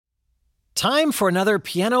Time for another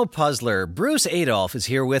piano puzzler. Bruce Adolph is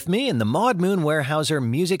here with me in the Maud Moon Weyerhaeuser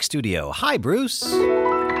Music Studio. Hi, Bruce.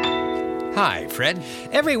 Hi, Fred.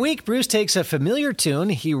 Every week, Bruce takes a familiar tune.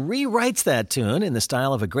 He rewrites that tune in the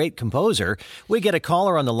style of a great composer. We get a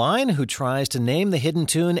caller on the line who tries to name the hidden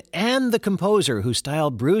tune and the composer whose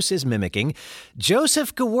style Bruce is mimicking.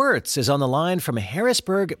 Joseph Gewirtz is on the line from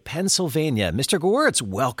Harrisburg, Pennsylvania. Mr. Gewirtz,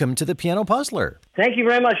 welcome to the Piano Puzzler. Thank you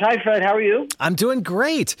very much. Hi, Fred. How are you? I'm doing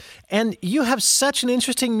great. And you have such an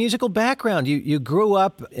interesting musical background. You grew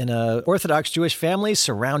up in an Orthodox Jewish family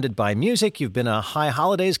surrounded by music. You've been a high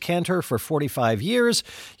holidays cantor for 45 years.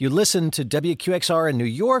 You listened to WQXR in New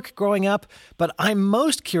York growing up. But I'm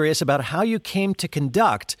most curious about how you came to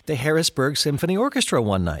conduct the Harrisburg Symphony Orchestra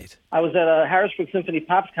one night. I was at a Harrisburg Symphony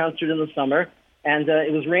Pops concert in the summer, and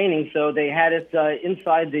it was raining, so they had it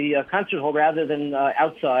inside the concert hall rather than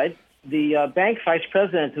outside. The bank vice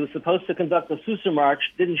president, who was supposed to conduct the Sousa March,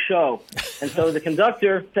 didn't show. And so the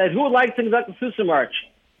conductor said, "Who would like to conduct the Sousa March?"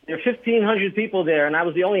 There were 1,500 people there, and I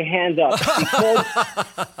was the only hand up. He called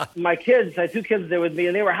my kids. I had two kids there with me,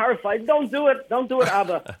 and they were horrified. Don't do it,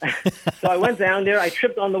 Abba. So I went down there. I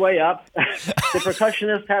tripped on the way up. The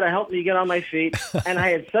percussionist had to help me get on my feet, and I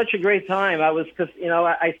had such a great time. It was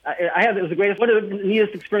the greatest, one of the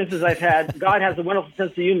neatest experiences I've had. God has a wonderful sense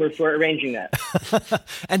of humor for arranging that.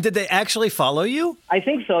 And did they actually follow you? I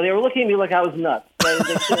think so. They were looking at me like I was nuts.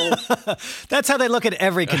 That's how they look at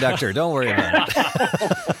every conductor. Don't worry about it.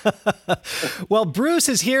 Well, Bruce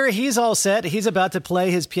is here. He's all set. He's about to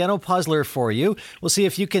play his piano puzzler for you. We'll see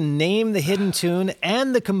if you can name the hidden tune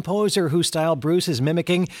and the composer whose style Bruce is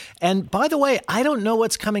mimicking. And by the way, I don't know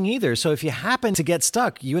what's coming either. So if you happen to get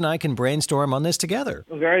stuck, you and I can brainstorm on this together.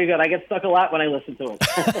 Very good. I get stuck a lot when I listen to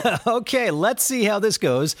him. Okay, let's see how this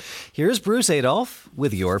goes. Here's Bruce Adolph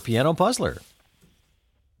with your piano puzzler.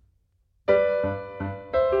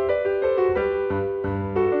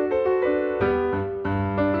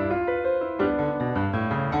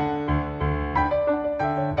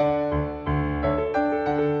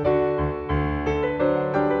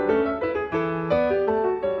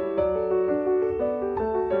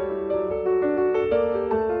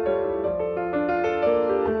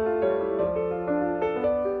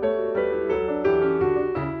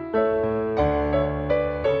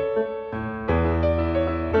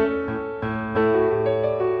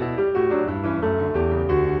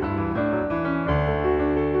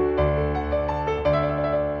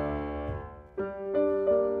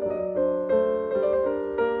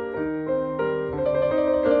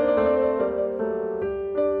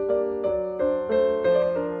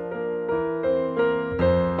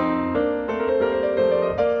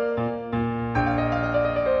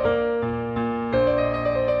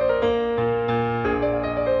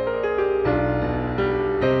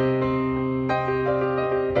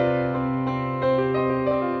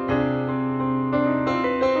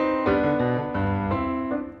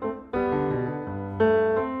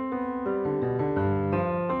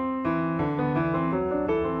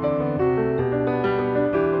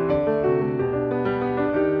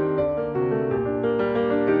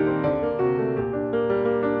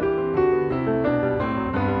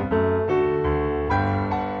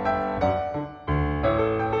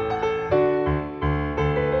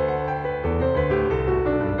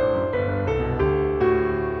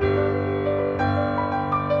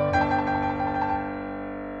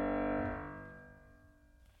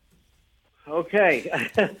 Okay.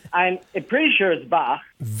 I'm pretty sure it's Bach.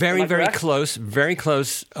 Very close. Very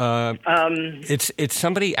close. It's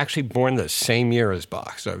somebody actually born the same year as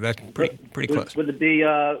Bach, so that's pretty close. Would it be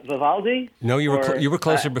Vivaldi? No, you were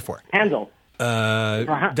closer before. Handel.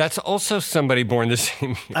 That's also somebody born the same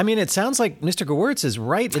year. I mean, it sounds like Mr. Gewirtz is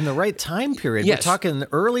right in the right time period. Yes. We're talking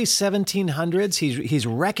early 1700s. He's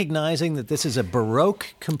recognizing that this is a Baroque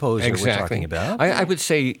composer we're talking about. I would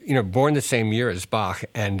say, born the same year as Bach,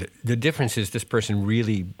 and the difference is this person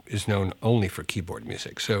really is known only for keyboard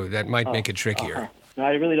music, so that might make it trickier. No,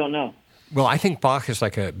 I really don't know. Well, I think Bach is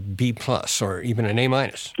like a B+ or even an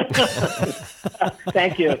A-.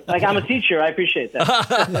 Thank you. Like, I'm a teacher. I appreciate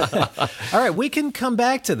that. All right, we can come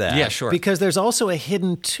back to that. Yeah, sure. Because there's also a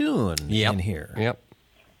hidden tune in here. Yep.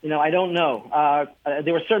 I don't know.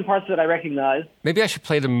 There were certain parts that I recognized. Maybe I should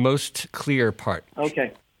play the most clear part.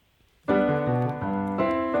 Okay.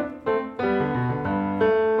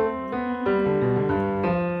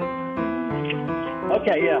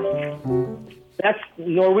 Okay, yeah. That's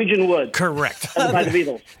Norwegian Wood. Correct. By the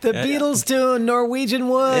Beatles. The Beatles tune, Norwegian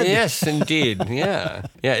Wood. Yes, indeed. Yeah.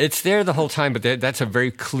 Yeah, it's there the whole time, but that's a very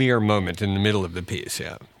clear moment in the middle of the piece,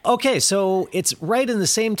 yeah. Okay, so it's right in the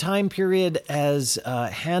same time period as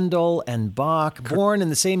Handel and Bach, born in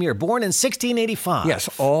the same year, born in 1685. Yes,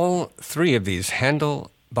 all three of these, Handel,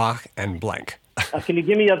 Bach, and blank. Can you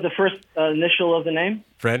give me the first initial of the name?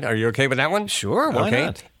 Fred, are you okay with that one? Sure, why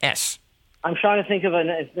not? S. I'm trying to think of a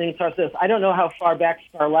thing that starts with this. I don't know how far back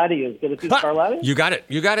Scarlatti is. Could it be Scarlatti? You got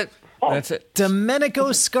it. Oh. That's it. Domenico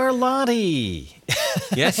Scarlatti.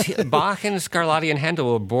 Yes, Bach and Scarlatti and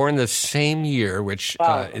Handel were born the same year, which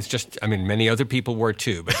is just, many other people were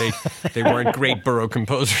too, but they weren't great Baroque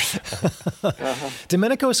composers.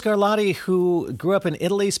 Domenico Scarlatti, who grew up in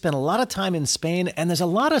Italy, spent a lot of time in Spain, and there's a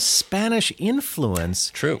lot of Spanish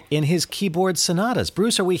influence in his keyboard sonatas.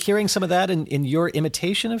 Bruce, are we hearing some of that in your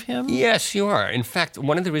imitation of him? Yes, you are. In fact,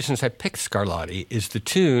 one of the reasons I picked Scarlatti is the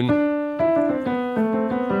tune.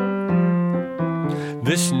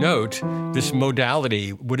 This note, this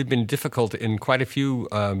modality, would have been difficult in quite a few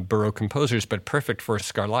Baroque composers, but perfect for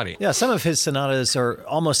Scarlatti. Yeah, some of his sonatas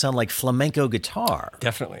almost sound like flamenco guitar.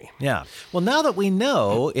 Definitely. Yeah. Well, now that we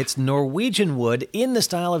know it's Norwegian Wood in the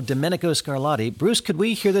style of Domenico Scarlatti, Bruce, could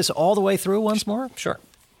we hear this all the way through once more? Sure.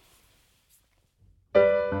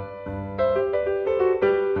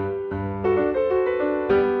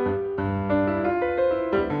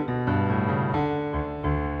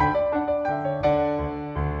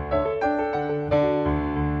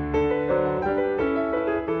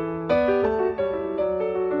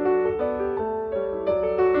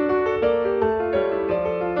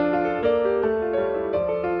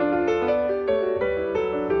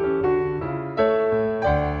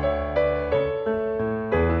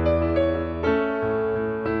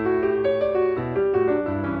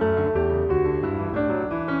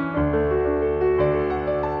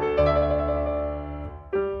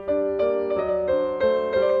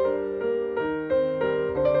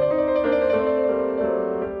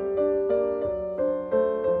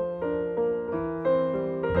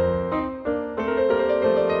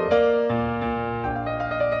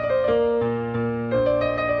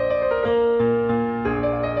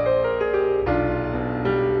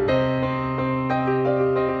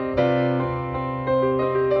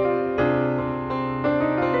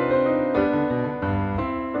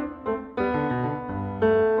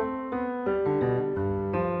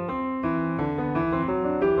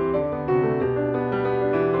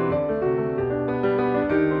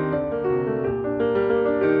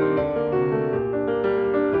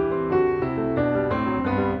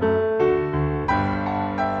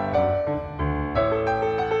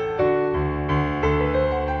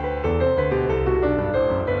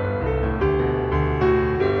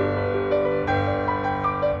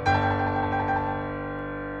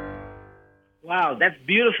 Wow, that's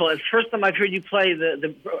beautiful. It's the first time I've heard you play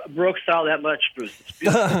the Baroque style that much, Bruce. It's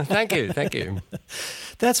beautiful. Thank you.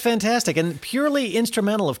 That's fantastic, and purely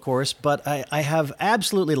instrumental, of course, but I have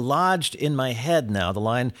absolutely lodged in my head now the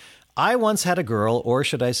line, I once had a girl, or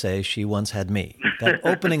should I say, she once had me. That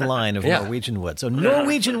opening line of Norwegian Wood. So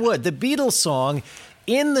Norwegian Wood, the Beatles song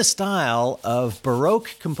in the style of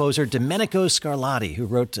Baroque composer Domenico Scarlatti, who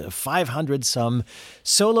wrote 500-some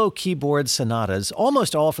solo keyboard sonatas,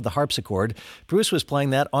 almost all for the harpsichord. Bruce was playing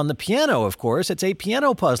that on the piano, of course. It's a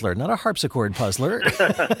piano puzzler, not a harpsichord puzzler.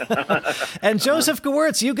 And Joseph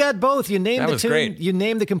Gewirtz, you got both. You named the tune. Great. You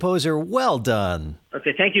named the composer. Well done.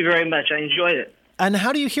 Okay, thank you very much. I enjoyed it. And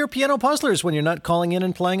how do you hear piano puzzlers when you're not calling in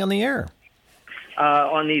and playing on the air?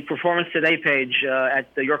 On the Performance Today page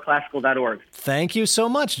at yourclassical.org. Thank you so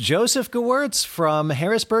much, Joseph Gewirtz from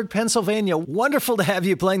Harrisburg, Pennsylvania. Wonderful to have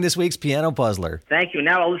you playing this week's Piano Puzzler. Thank you.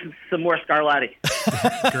 Now I'll listen to some more Scarlatti.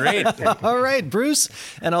 Great. All right, Bruce,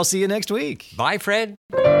 and I'll see you next week. Bye, Fred.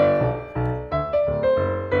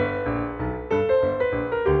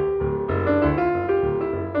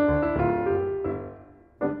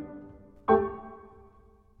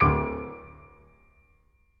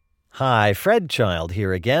 Hi, Fred Child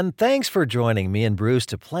here again. Thanks for joining me and Bruce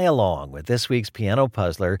to play along with this week's Piano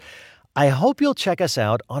Puzzler. I hope you'll check us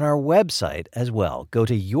out on our website as well. Go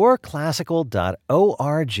to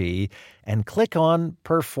yourclassical.org and click on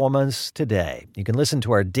Performance Today. You can listen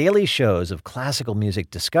to our daily shows of classical music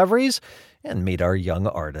discoveries and meet our young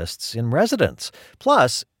artists in residence.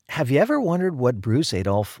 Plus, have you ever wondered what Bruce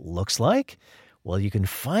Adolphe looks like? Well, you can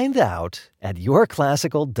find out at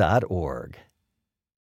yourclassical.org.